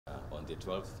on the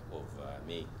 12th of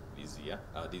May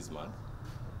this month,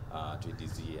 I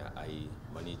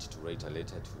managed to write a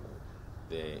letter to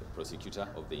the prosecutor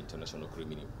of the International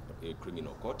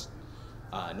Criminal Court,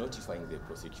 notifying the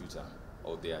prosecutor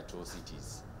of the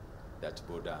atrocities that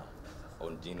border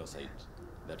on genocide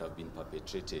that have been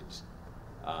perpetrated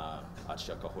at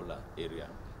Shakahola area,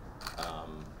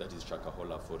 that is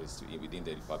Shakahola forest within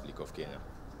the Republic of Kenya.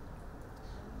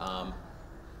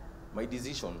 My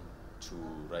decision to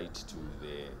write to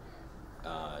the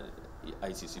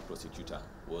ICC prosecutor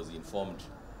was informed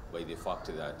by the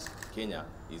fact that Kenya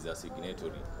is a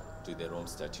signatory to the Rome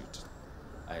Statute,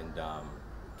 and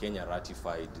Kenya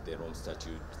ratified the Rome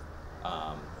Statute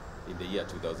in the year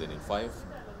 2005,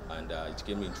 and it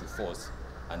came into force,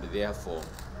 and therefore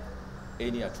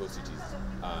any atrocities,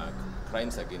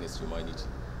 crimes against humanity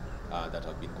that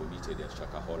have been committed at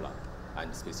Shakahola,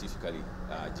 and specifically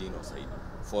genocide,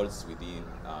 falls within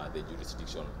the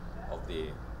jurisdiction of the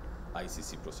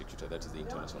ICC prosecutor, that is the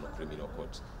International Criminal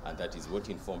Court, and that is what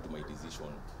informed my decision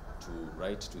to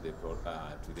write to the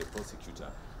prosecutor,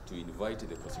 to invite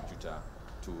the prosecutor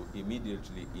to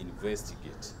immediately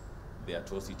investigate the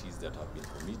atrocities that have been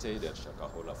committed at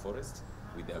Shakahola forest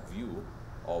with a view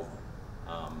of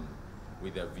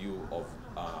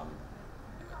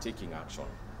taking action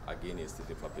against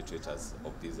the perpetrators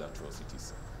of these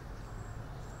atrocities.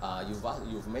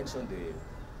 You've mentioned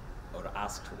or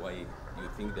asked why you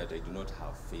think that I do not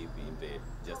have faith in the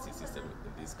justice system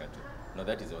in this country. No,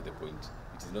 that is not the point.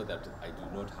 It is not that I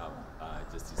do not have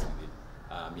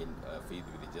faith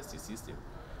with the justice system.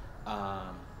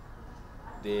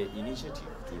 The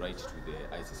initiative to write to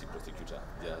the ICC prosecutor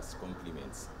just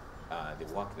complements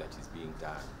the work that is being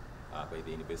done by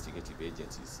the investigative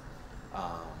agencies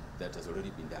that has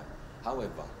already been done.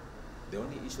 However, the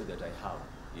only issue that I have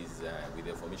is with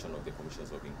the formation of the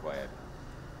commissions of inquiry.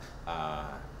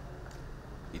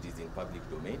 It is in public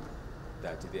domain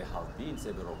that there have been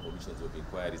several commissions of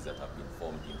inquiries that have been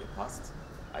formed in the past.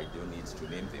 I don't need to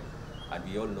name them. And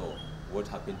we all know what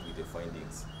happened with the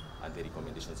findings and the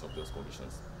recommendations of those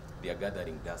commissions. They are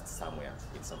gathering dust somewhere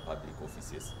in some public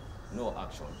offices. No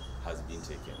action has been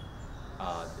taken.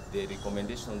 The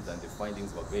recommendations and the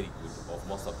findings were very good of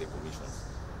most of the commissions.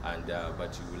 And,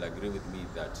 but you will agree with me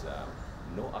that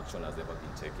no action has ever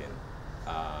been taken.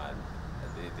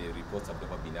 The reports have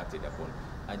never been acted upon.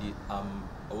 And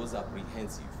I was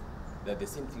apprehensive that the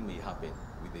same thing may happen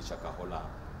with the Shakahola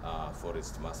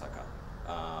forest massacre.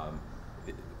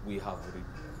 We have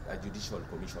a judicial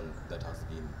commission that has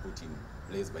been put in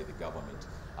place by the government.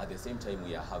 At the same time,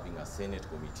 we are having a Senate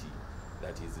committee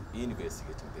that is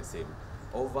investigating the same,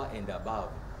 over and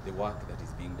above the work that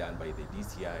is being done by the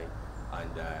DCI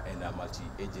and a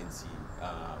multi-agency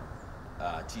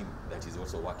team that is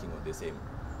also working on the same.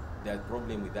 The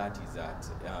problem with that is that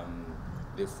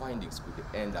the findings could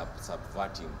end up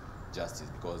subverting justice,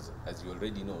 because as you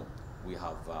already know, we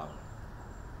have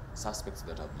suspects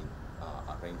that have been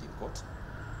arraigned in court,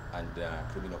 and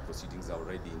criminal proceedings are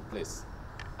already in place.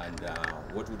 And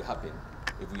what would happen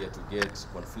if we are to get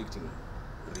conflicting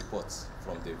reports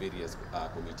from the various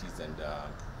committees and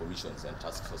commissions and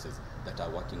task forces that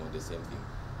are working on the same thing?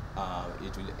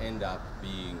 It will end up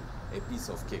being a piece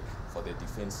of cake for the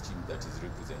defense team that is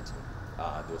representing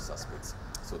those suspects.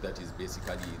 So that is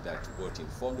basically what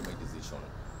informed my decision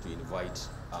to invite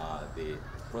the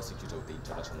prosecutor of the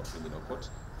International Criminal Court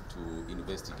to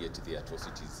investigate the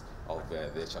atrocities of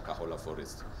the Shakahola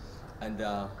forest. And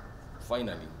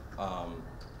finally,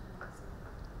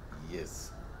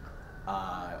 yes,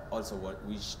 I also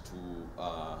wish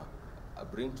to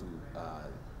bring to,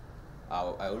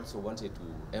 I also wanted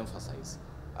to emphasize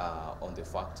on the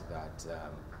fact that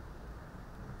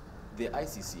the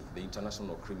ICC, the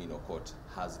International Criminal Court,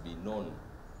 has been known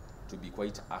to be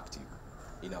quite active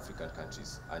in African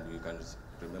countries. And you can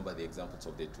remember the examples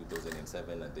of the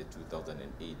 2007 and the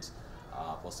 2008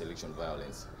 post-election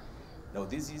violence. Now,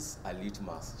 this is a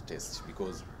litmus test,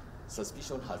 because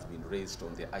suspicion has been raised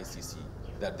on the ICC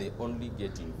that they only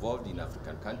get involved in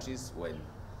African countries when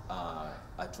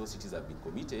atrocities have been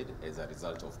committed as a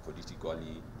result of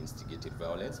politically instigated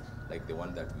violence, like the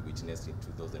one that we witnessed in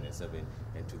 2007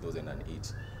 and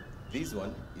 2008. This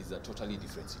one is a totally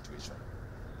different situation.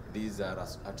 These are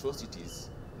atrocities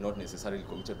not necessarily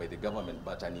committed by the government,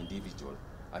 but an individual.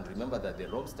 And remember that the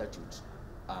Rome Statute,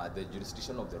 the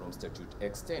jurisdiction of the Rome Statute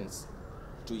extends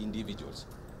to individuals,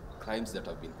 crimes that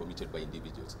have been committed by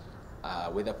individuals,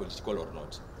 whether political or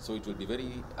not. So it will be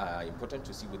very important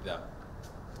to see whether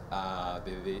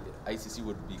the ICC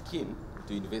would be keen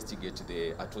to investigate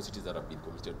the atrocities that have been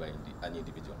committed by an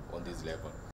individual on this level.